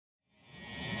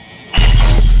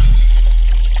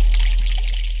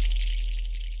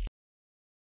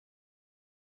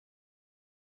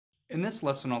In this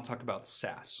lesson, I'll talk about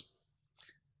SaaS.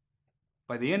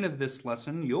 By the end of this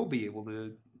lesson, you'll be able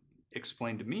to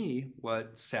explain to me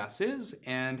what SaaS is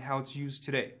and how it's used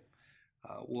today.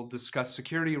 We'll discuss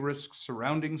security risks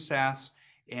surrounding SaaS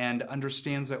and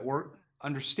understand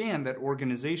that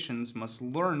organizations must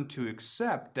learn to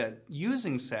accept that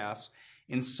using SaaS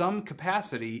in some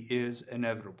capacity is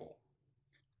inevitable.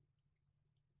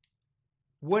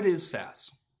 What is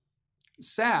SaaS?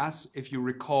 SaaS, if you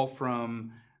recall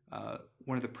from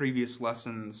one of the previous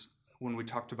lessons when we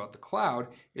talked about the cloud,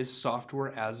 is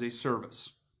software as a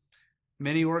service.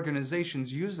 Many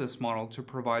organizations use this model to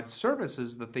provide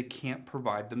services that they can't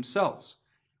provide themselves.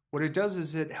 What it does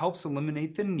is it helps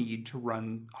eliminate the need to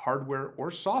run hardware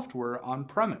or software on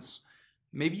premise.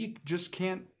 Maybe you just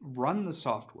can't run the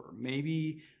software.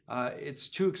 Maybe it's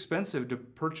too expensive to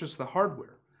purchase the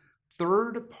hardware.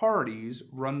 Third parties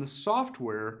run the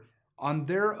software on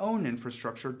their own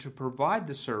infrastructure to provide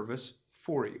the service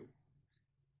for you.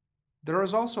 There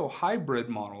is also hybrid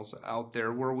models out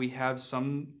there where we have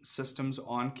some systems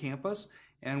on campus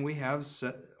and we have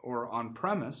or on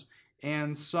premise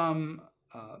and some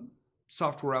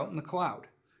software out in the cloud.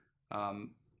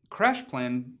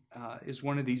 CrashPlan is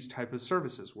one of these type of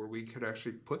services where we could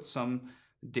actually put some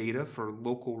data for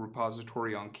local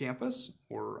repository on campus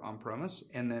or on premise,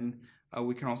 and then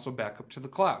we can also back up to the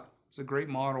cloud. It's a great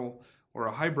model or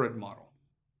a hybrid model.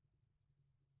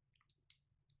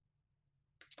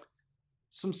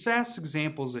 Some SaaS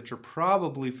examples that you're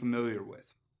probably familiar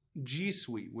with. G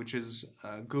Suite, which is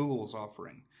Google's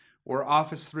offering, or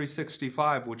Office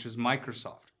 365, which is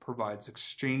Microsoft, provides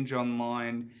Exchange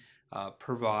Online,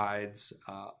 provides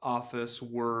Office,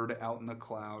 Word out in the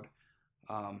cloud.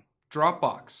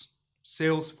 Dropbox,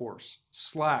 Salesforce,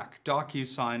 Slack,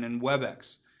 DocuSign, and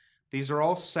WebEx. These are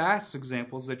all SaaS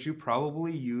examples that you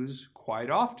probably use quite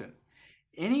often.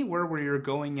 Anywhere where you're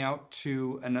going out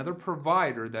to another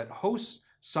provider that hosts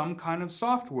some kind of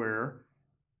software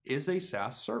is a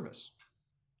SaaS service.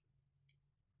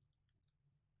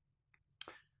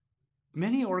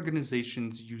 Many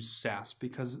organizations use SaaS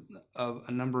because of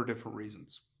a number of different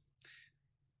reasons.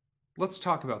 Let's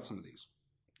talk about some of these.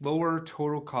 Lower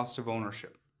total cost of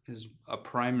ownership is a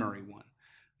primary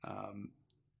one.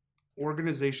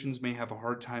 Organizations may have a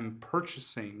hard time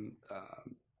purchasing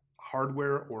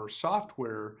hardware or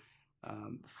software,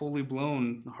 fully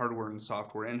blown hardware and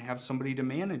software, and have somebody to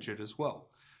manage it as well.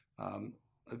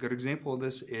 A good example of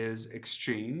this is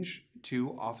Exchange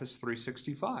to Office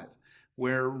 365,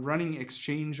 where running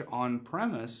Exchange on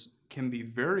premise can be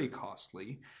very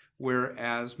costly,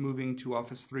 whereas moving to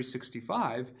Office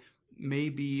 365 may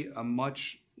be a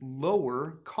much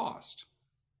lower cost.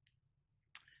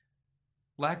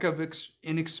 Lack of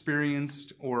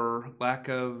inexperienced or lack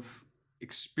of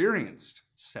experienced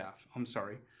staff,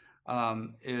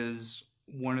 is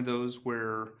one of those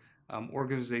where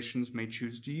organizations may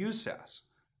choose to use SaaS.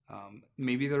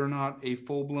 Maybe they're not a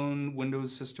full-blown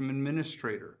Windows system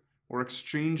administrator or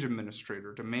Exchange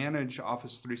administrator to manage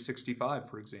Office 365,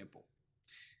 for example.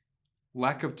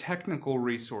 Lack of technical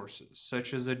resources,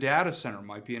 such as a data center,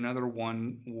 might be another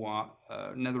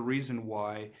reason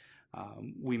why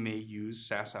we may use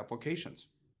SaaS applications.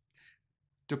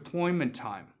 Deployment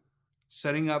time.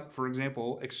 Setting up, for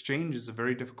example, Exchange is a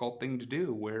very difficult thing to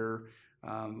do, where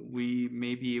we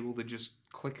may be able to just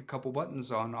click a couple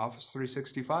buttons on Office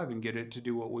 365 and get it to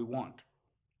do what we want.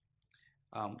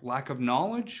 Lack of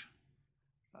knowledge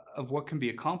of what can be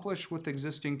accomplished with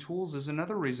existing tools is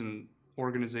another reason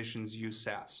organizations use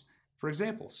SaaS. For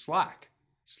example, Slack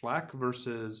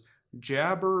versus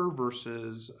Jabber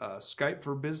versus Skype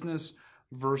for Business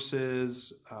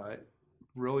versus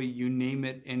really, you name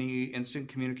it, any instant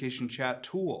communication chat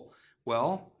tool.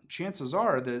 Well, chances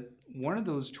are that one of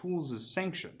those tools is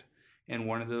sanctioned and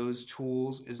one of those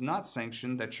tools is not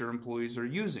sanctioned that your employees are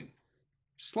using.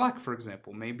 Slack, for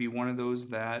example, may be one of those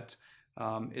that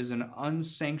is an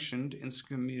unsanctioned instant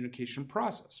communication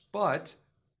process, but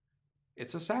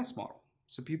it's a SaaS model.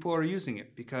 So people are using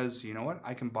it because, you know what,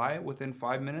 I can buy it within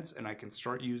 5 minutes and I can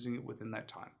start using it within that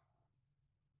time.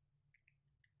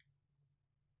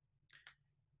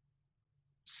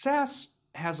 SaaS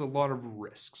has a lot of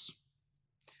risks.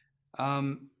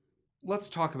 Let's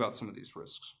talk about some of these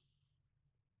risks.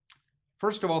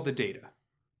 First of all, the data.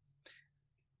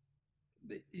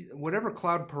 Whatever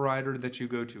cloud provider that you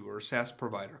go to or SaaS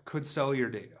provider could sell your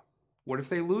data. What if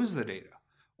they lose the data?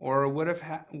 Or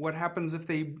what happens if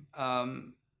they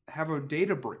have a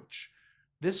data breach?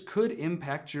 This could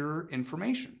impact your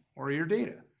information or your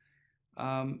data.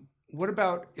 What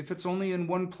about if it's only in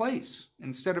one place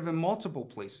instead of in multiple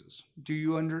places? Do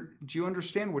you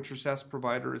understand what your SaaS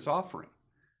provider is offering?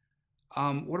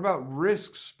 What about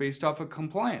risks based off of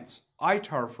compliance?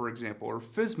 ITAR, for example, or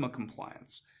FISMA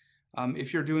compliance.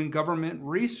 If you're doing government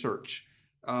research,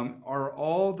 are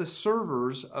all the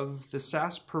servers of the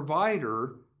SaaS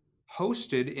provider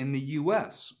hosted in the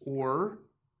US or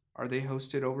are they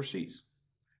hosted overseas?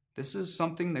 This is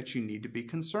something that you need to be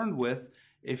concerned with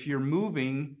if you're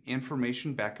moving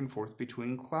information back and forth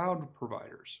between cloud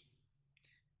providers.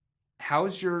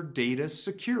 How's your data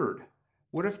secured?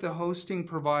 What if the hosting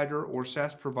provider or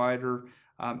SaaS provider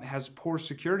has poor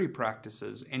security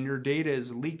practices and your data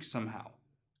is leaked somehow?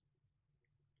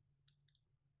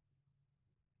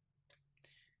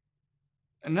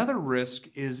 Another risk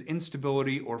is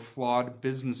instability or flawed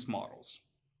business models.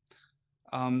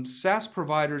 SaaS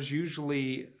providers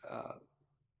usually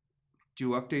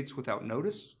do updates without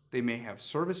notice. They may have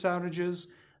service outages.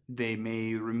 They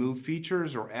may remove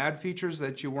features or add features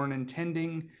that you weren't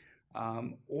intending.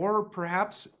 Or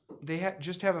perhaps they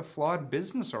just have a flawed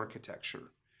business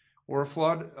architecture or a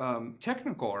flawed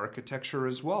technical architecture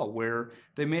as well, where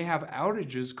they may have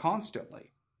outages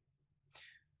constantly.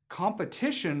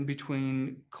 Competition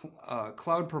between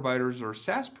cloud providers or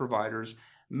SaaS providers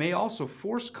may also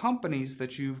force companies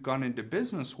that you've gone into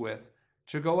business with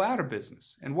to go out of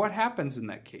business. And what happens in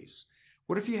that case?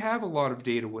 What if you have a lot of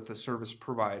data with a service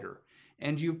provider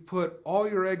and you put all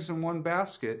your eggs in one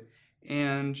basket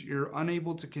and you're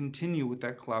unable to continue with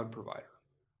that cloud provider?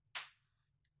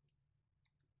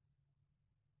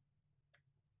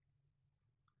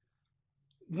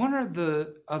 One of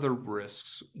the other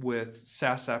risks with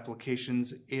SaaS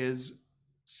applications is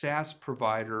SaaS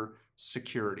provider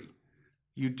security.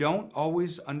 You don't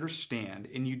always understand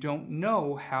and you don't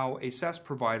know how a SaaS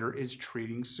provider is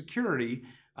treating security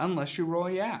unless you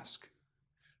really ask.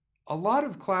 A lot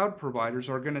of cloud providers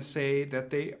are going to say that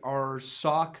they are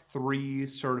SOC 3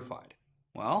 certified.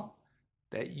 Well,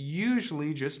 that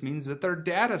usually just means that their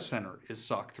data center is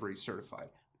SOC 3 certified.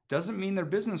 Doesn't mean their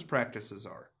business practices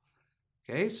are.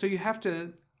 Okay, so you have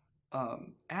to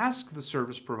ask the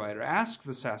service provider, ask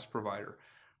the SaaS provider,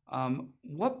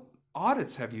 what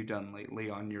audits have you done lately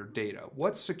on your data?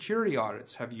 What security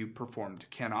audits have you performed?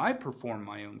 Can I perform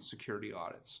my own security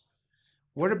audits?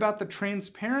 What about the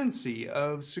transparency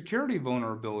of security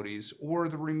vulnerabilities or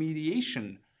the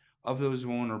remediation of those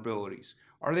vulnerabilities?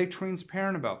 Are they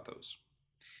transparent about those?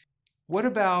 What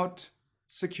about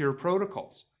secure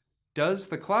protocols? Does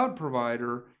the cloud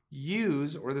provider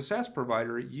use, or the SaaS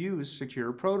provider use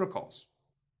secure protocols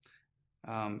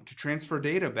to transfer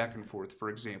data back and forth, for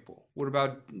example? What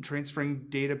about transferring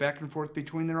data back and forth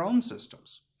between their own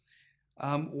systems?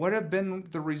 What have been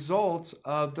the results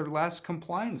of their last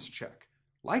compliance check,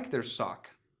 like their SOC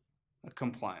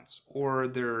compliance, or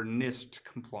their NIST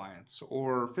compliance,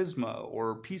 or FISMA,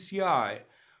 or PCI,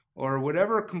 or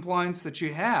whatever compliance that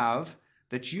you have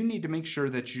that you need to make sure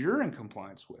that you're in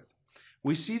compliance with?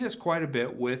 We see this quite a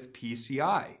bit with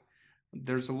PCI.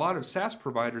 There's a lot of SaaS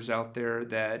providers out there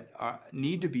that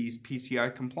need to be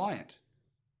PCI compliant.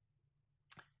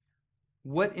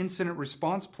 What incident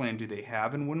response plan do they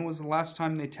have, and when was the last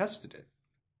time they tested it?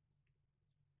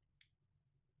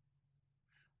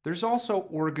 There's also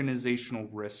organizational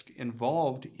risk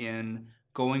involved in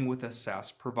going with a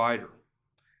SaaS provider.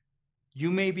 You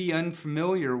may be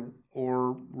unfamiliar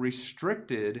or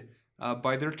restricted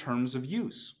by their terms of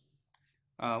use.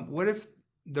 What if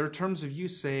their terms of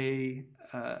use say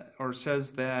or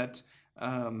says that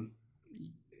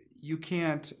you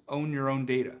can't own your own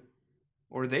data,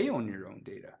 or they own your own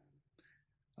data?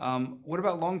 What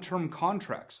about long-term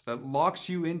contracts that locks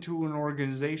you into an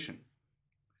organization?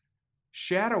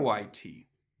 Shadow IT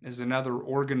is another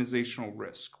organizational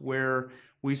risk where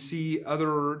we see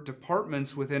other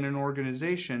departments within an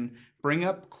organization bring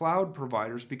up cloud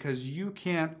providers because you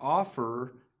can't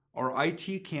offer, or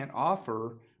IT can't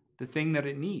offer, the thing that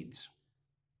it needs.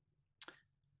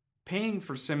 Paying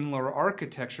for similar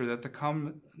architecture that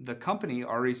the company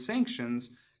already sanctions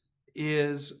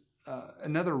is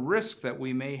another risk that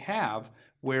we may have,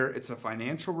 where it's a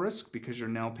financial risk because you're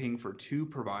now paying for two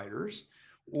providers,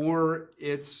 or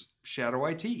it's shadow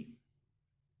IT.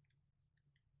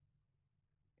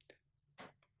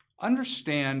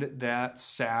 Understand that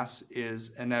SaaS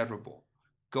is inevitable.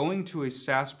 Going to a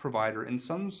SaaS provider in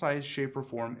some size, shape, or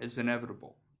form is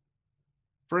inevitable.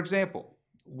 For example,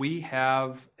 we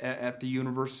have at the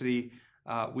university,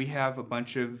 we have a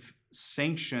bunch of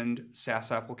sanctioned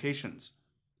SaaS applications.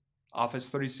 Office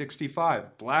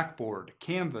 365, Blackboard,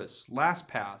 Canvas,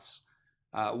 LastPass,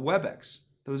 WebEx.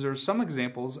 Those are some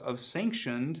examples of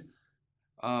sanctioned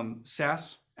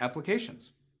SaaS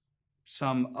applications.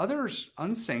 Some other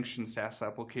unsanctioned SaaS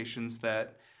applications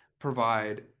that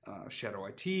provide shadow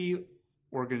IT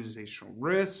organizational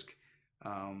risk.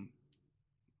 Um,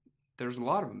 there's a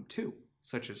lot of them too,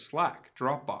 such as Slack,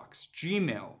 Dropbox,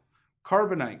 Gmail,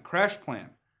 Carbonite, CrashPlan.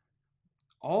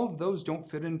 All of those don't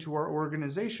fit into our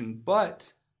organization,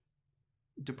 but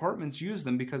departments use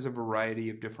them because of a variety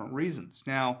of different reasons.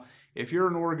 Now, if you're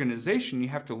an organization, you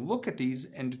have to look at these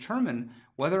and determine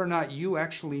whether or not you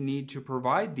actually need to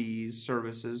provide these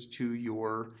services to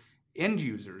your end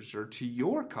users or to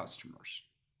your customers.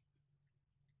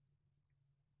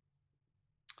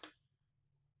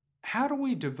 How do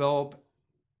we develop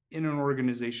in an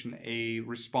organization a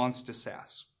response to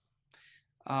SaaS?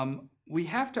 We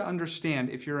have to understand,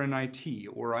 if you're in IT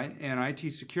or in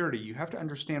IT security, you have to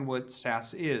understand what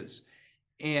SaaS is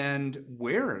and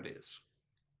where it is.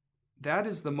 That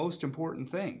is the most important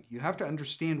thing. You have to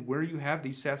understand where you have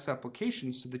these SaaS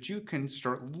applications so that you can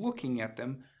start looking at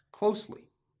them closely.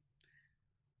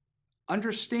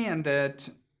 Understand that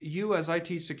you as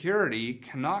IT security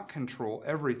cannot control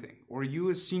everything, or you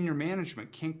as senior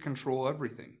management can't control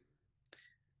everything.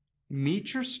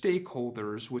 Meet your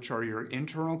stakeholders, which are your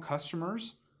internal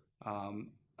customers,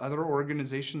 other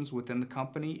organizations within the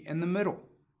company, in the middle.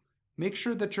 Make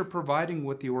sure that you're providing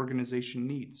what the organization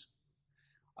needs.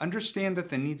 Understand that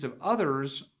the needs of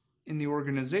others in the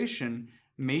organization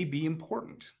may be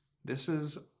important. This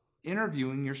is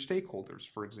interviewing your stakeholders,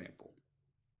 for example.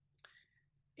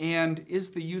 And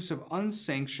is the use of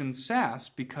unsanctioned SaaS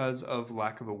because of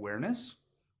lack of awareness,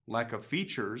 lack of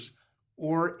features,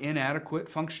 or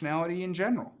inadequate functionality in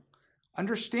general?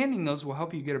 Understanding those will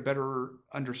help you get a better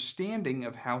understanding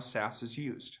of how SaaS is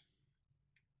used.